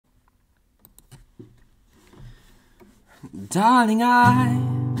Darling, I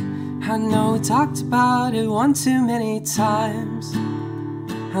know we talked about it one too many times,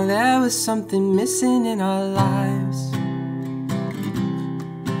 how there was something missing in our lives.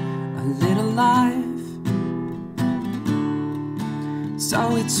 A little life. So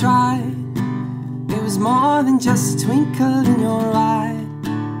we tried. It was more than just a twinkle in your eye.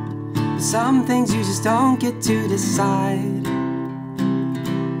 But some things you just don't get to decide.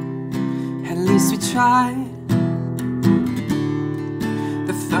 At least we tried.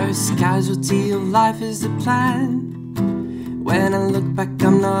 The first casualty of life is the plan. When I look back,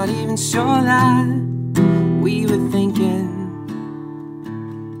 I'm not even sure that we were thinking.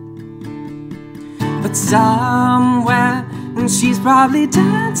 But somewhere, and she's probably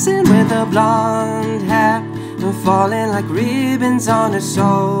dancing with her blonde hair and falling like ribbons on her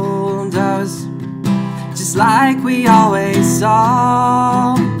shoulders, just like we always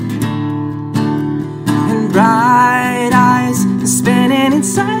saw. And bright eyes spinning in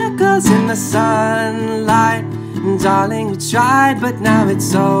circles in the sunlight. And darling, we tried, but now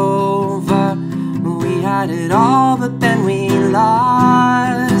it's over. We had it all, but then we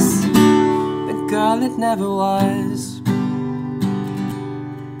lost the girl it never was.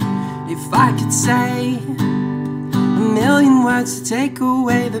 If I could say a million words to take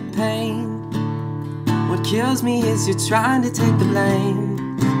away the pain, what kills me is you're trying to take the blame.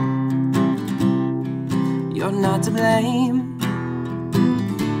 You're not to blame.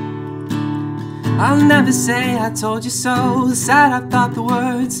 I'll never say I told you so. Sad I thought the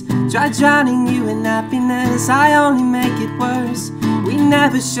words. Try drowning you in happiness, I only make it worse. We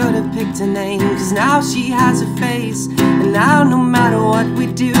never should have picked a name, cause now she has a face. And now no matter what we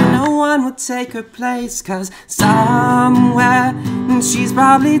do, no one will take her place. Cause somewhere she's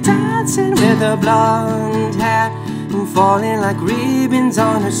probably dancing with her blonde hair and falling like ribbons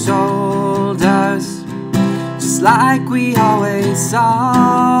on her shoulders, just like we always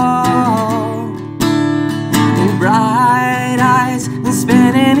saw. And bright eyes and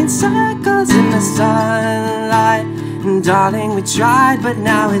spinning in circles in the sunlight. And darling, we tried, but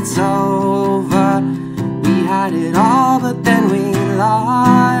now it's over. We had it all, but then we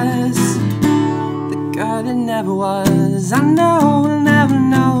lost the girl that never was. I know we'll never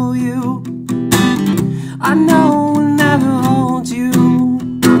know you. I know we'll never hold you.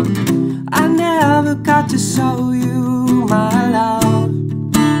 I never got to show you my love.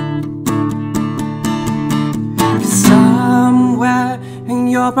 Somewhere, and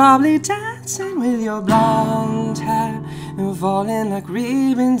you're probably dancing with your blonde hair and falling like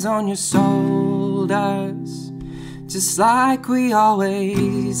ribbons on your shoulders, just like we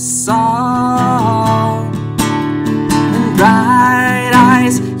always saw. And bright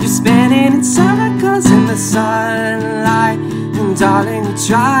eyes, you're spinning in circles in the sunlight. And darling, we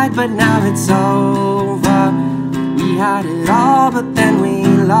tried, but now it's over. We had it all, but then we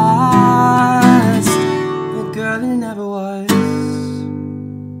lost the girl that never was.